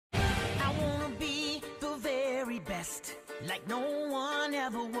best, like no one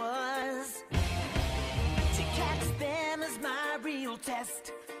ever was. To catch them is my real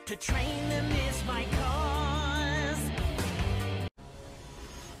test, to train them is my cause.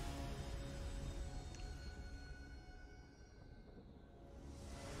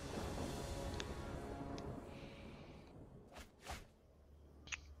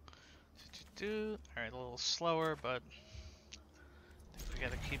 Alright, a little slower, but I think we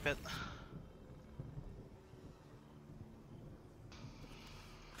gotta keep it.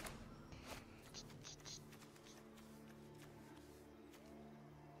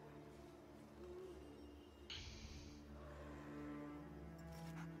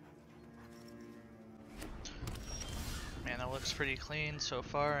 Man, that looks pretty clean so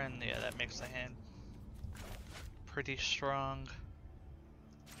far, and yeah, that makes the hand pretty strong.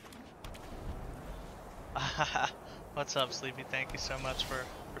 What's up, Sleepy? Thank you so much for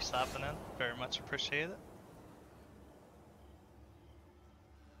stopping in. Very much appreciate it.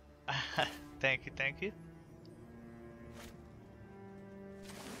 Thank you, thank you.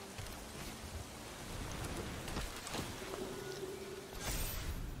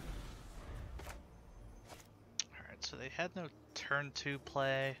 Alright, so they had no turn 2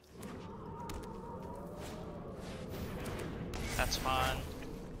 play. That's fine.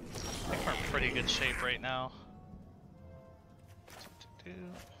 I think we're in pretty good shape right now.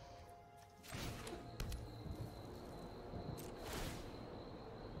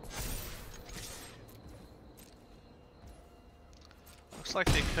 Looks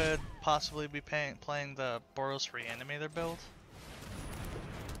like they could possibly be playing the BOROS Reanimator build,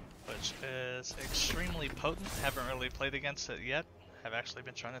 which is extremely potent. Haven't really played against it yet. Have actually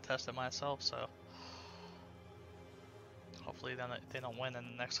been trying to test it myself, so hopefully they don't win in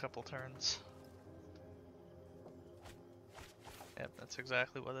the next couple turns. Yep, that's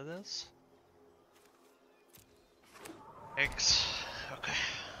exactly what it is. X. Okay.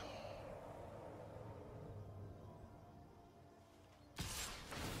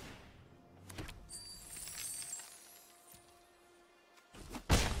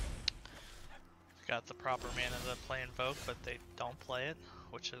 Got the proper mana to play Invoke, but they don't play it,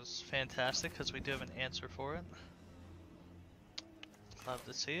 which is fantastic because we do have an answer for it. Love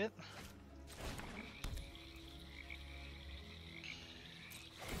to see it.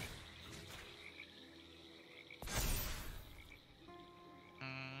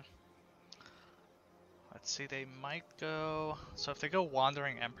 Let's see, they might go... So if they go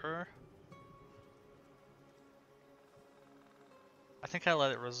Wandering Emperor, I think I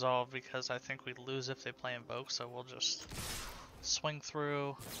let it resolve because I think we'd lose if they play Invoke, so we'll just swing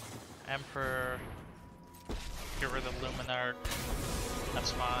through Emperor, get rid of Luminarch.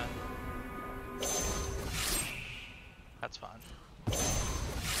 That's fine. That's fine.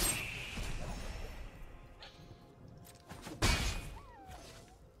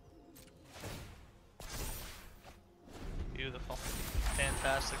 Beautiful.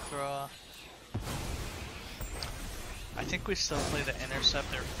 Fantastic draw. I think we still play the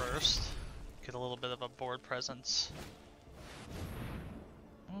Interceptor first. Get a little bit of a board presence.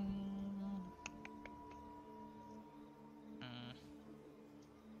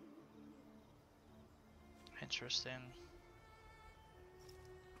 Interesting.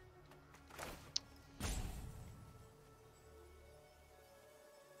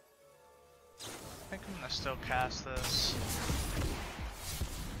 I think I'm gonna still cast this.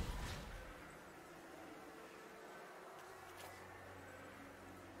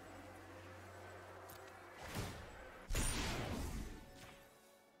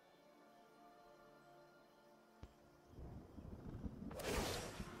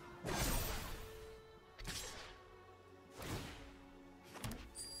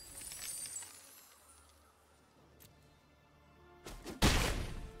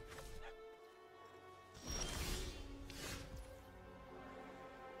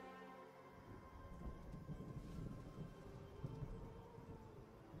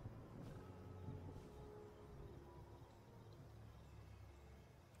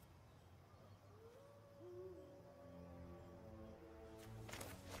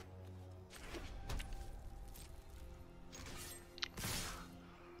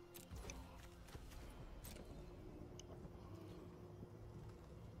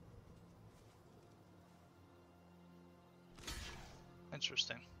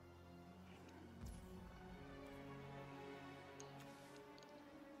 Interesting.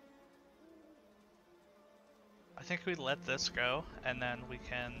 I think we let this go, and then we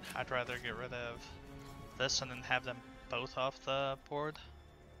can... I'd rather get rid of this and then have them both off the board.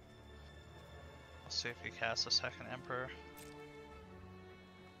 Let's see if he casts a second Emperor.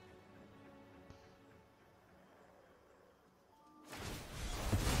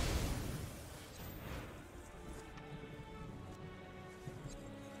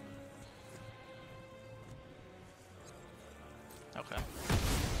 Okay.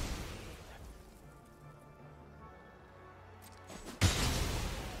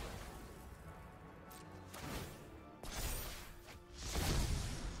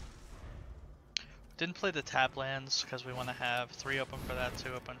 Didn't play the tap lands because we want to have 3 open for that,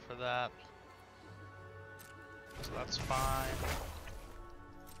 2 open for that. So that's fine.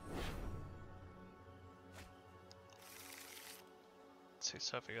 Let's see,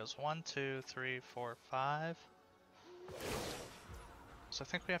 so if it goes 1, 2, 3, 4, 5. So I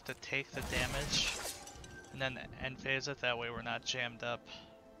think we have to take the damage and then end phase it, that way we're not jammed up.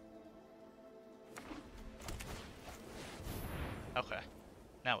 Okay.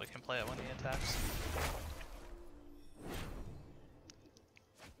 Now we can play it when he attacks.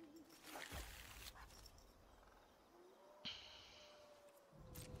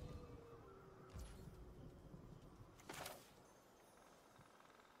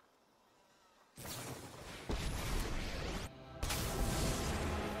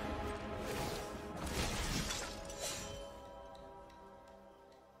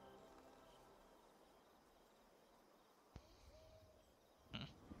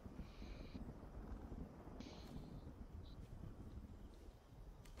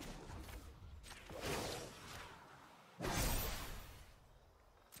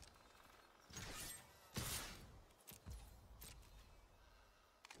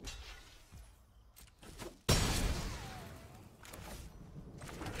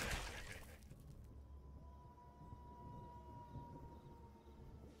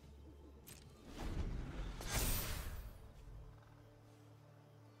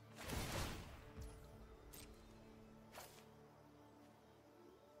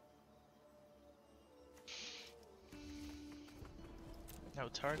 No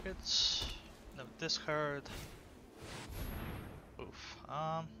targets, no discard. Oof.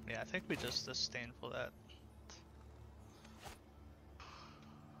 Yeah, I think we just disdainful that.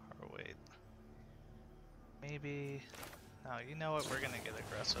 Or wait. Maybe. No, you know what? We're gonna get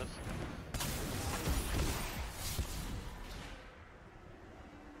aggressive.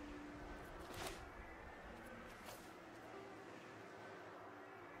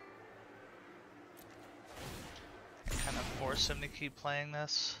 Force him to keep playing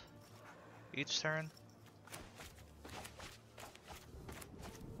this each turn.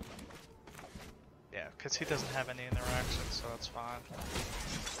 Yeah, because he doesn't have any interaction, so that's fine.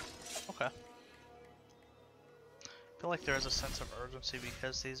 Okay. I feel like there is a sense of urgency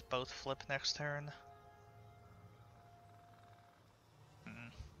because these both flip next turn.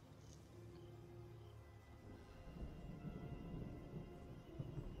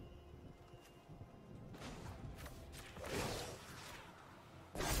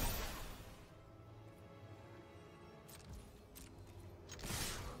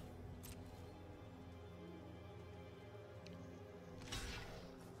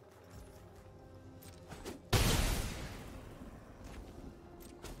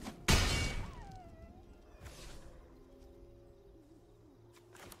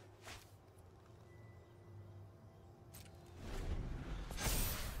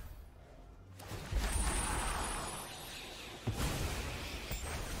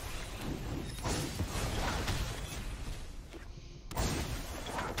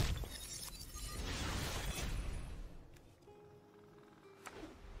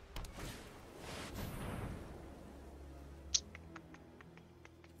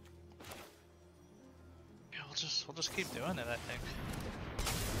 We'll just keep doing it, I think.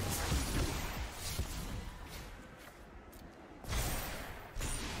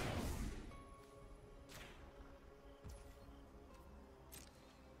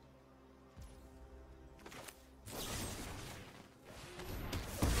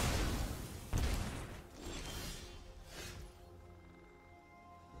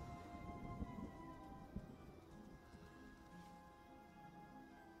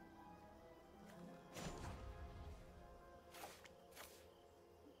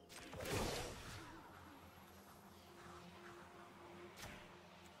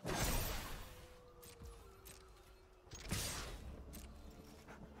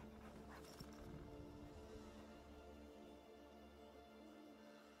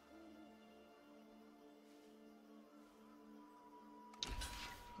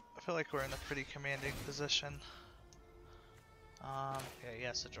 I feel like we're in a pretty commanding position. Yeah, he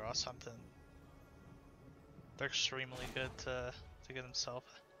has to draw something. They're extremely good to get himself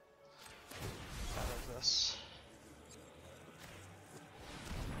out of this.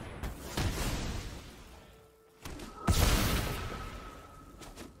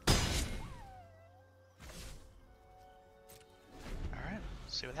 Alright,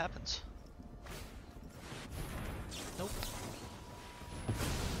 see what happens. Nope.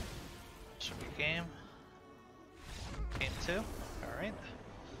 game. Game 2. Alright.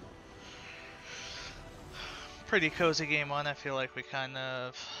 Pretty cozy game 1. I feel like we kind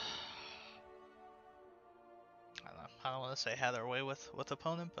of... I don't want to say had our way with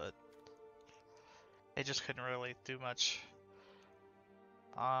opponent, but they just couldn't really do much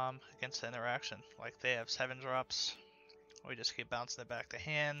against the interaction. Like, they have 7 drops. We just keep bouncing it back to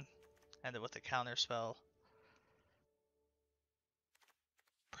hand. End it with a counter spell.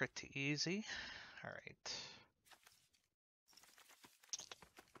 Pretty easy. Alright.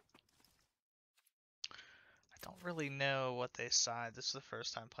 I don't really know what they side. This is the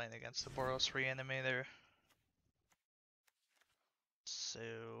first time playing against the BOROS Reanimator.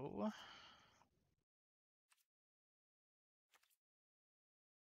 So...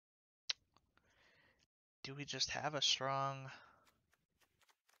 do we just have a strong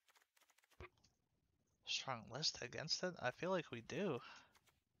list against it? I feel like we do.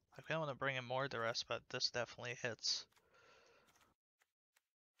 Like, we don't want to bring in more Duress, but this definitely hits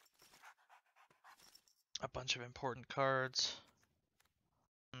a bunch of important cards.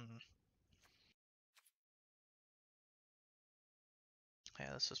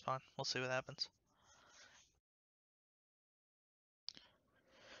 Yeah, this is fun. We'll see what happens.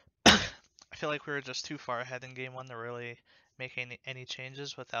 I feel like we were just too far ahead in game 1 to really make any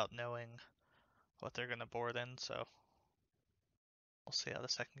changes without knowing what they're going to board in, so we'll see how the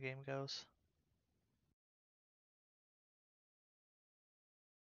second game goes.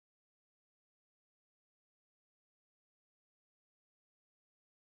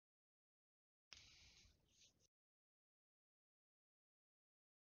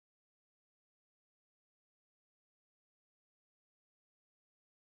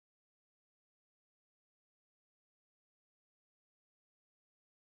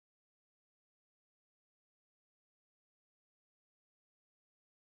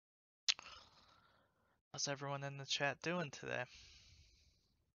 How's everyone in the chat doing today?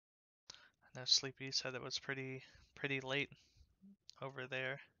 I know Sleepy said it was pretty late over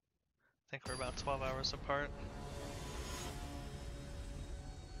there. I think we're about 12 hours apart.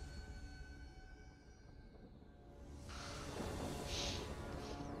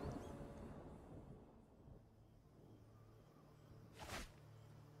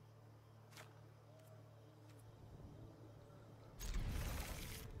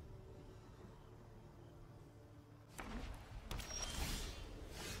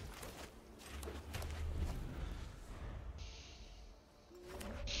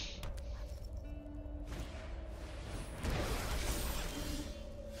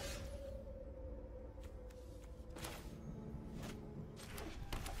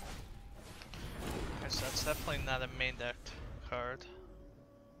 That's definitely not a main decked card.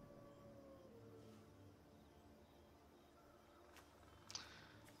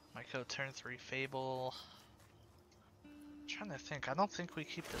 Might go turn 3 Fable. I'm trying to think. I don't think we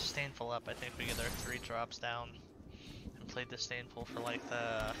keep Disdainful up. I think we get our 3 drops down and play Disdainful for like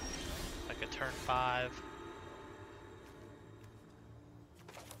a turn 5.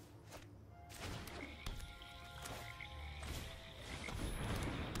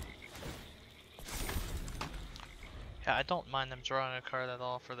 Yeah, I don't mind them drawing a card at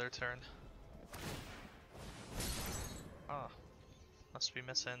all for their turn. Oh, must be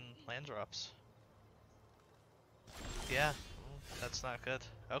missing land drops. Yeah, that's not good.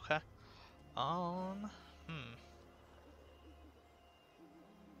 Okay.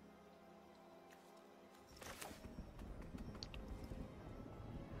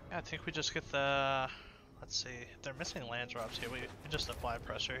 Yeah, I think we just get the... let's see, they're missing land drops here. We just apply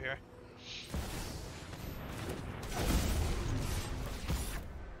pressure here.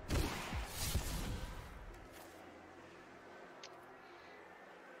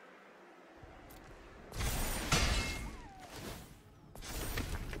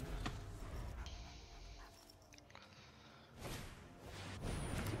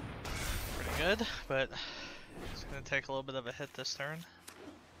 Good, but it's going to take a little bit of a hit this turn.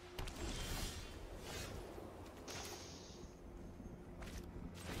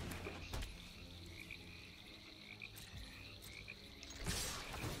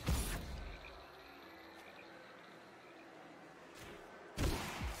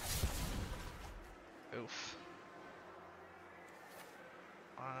 Oof.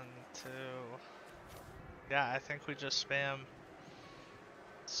 1, 2. Yeah, I think we just spam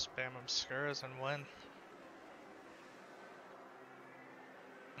Obscuras and win.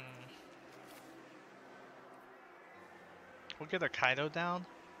 We'll get a Kaito down,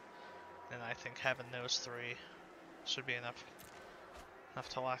 and I think having those 3 should be enough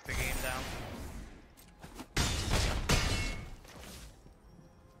to lock the game down.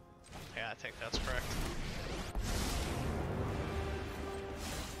 Yeah, I think that's correct.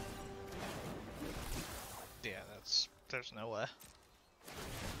 Yeah, there's no way.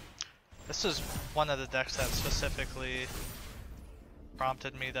 This is one of the decks that specifically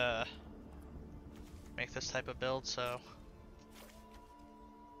prompted me to make this type of build, so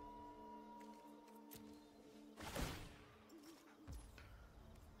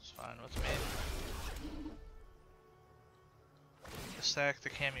it's fine with me. Stack the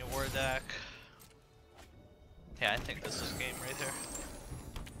Cammy War deck. Yeah, I think this is game right here.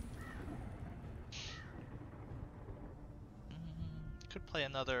 Could play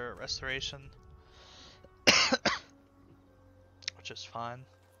another Restoration, which is fine.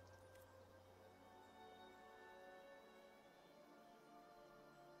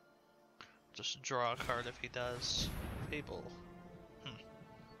 Just draw a card if he does. Fable.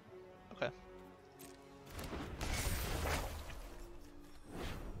 Okay.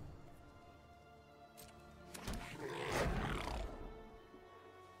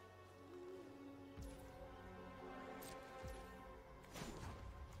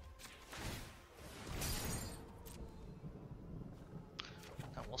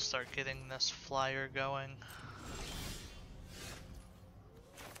 We'll start getting this flyer going.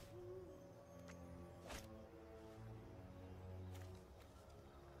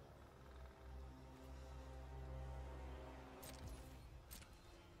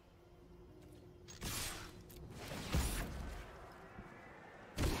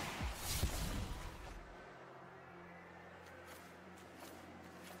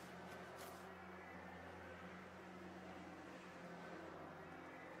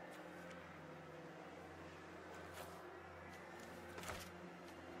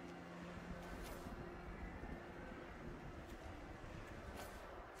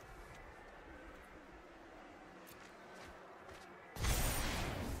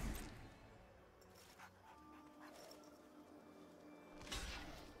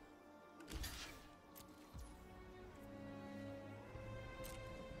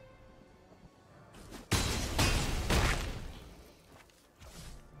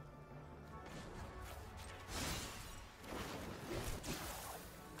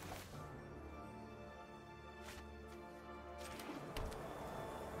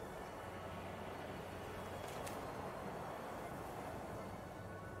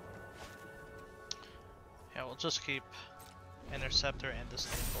 Yeah, we'll just keep Interceptor and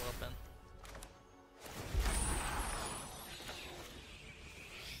Disdainful open.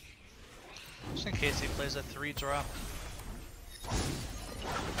 Just in case he plays a 3-drop.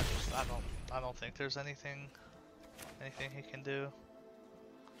 I don't think there's anything he can do.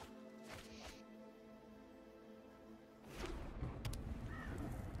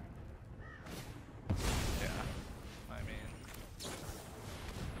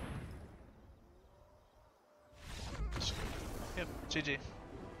 GG.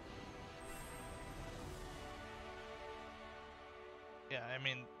 Yeah, I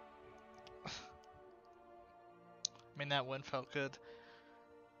mean that win felt good.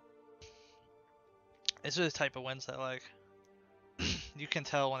 It's just the type of wins that, like, you can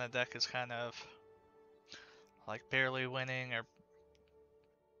tell when a deck is kind of like barely winning or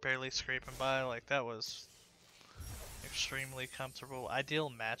barely scraping by. Like, that was extremely comfortable.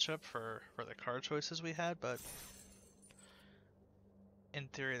 Ideal matchup for the card choices we had, but in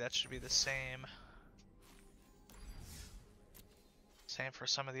theory, that should be the same. Same for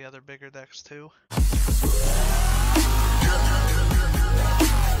some of the other bigger decks too.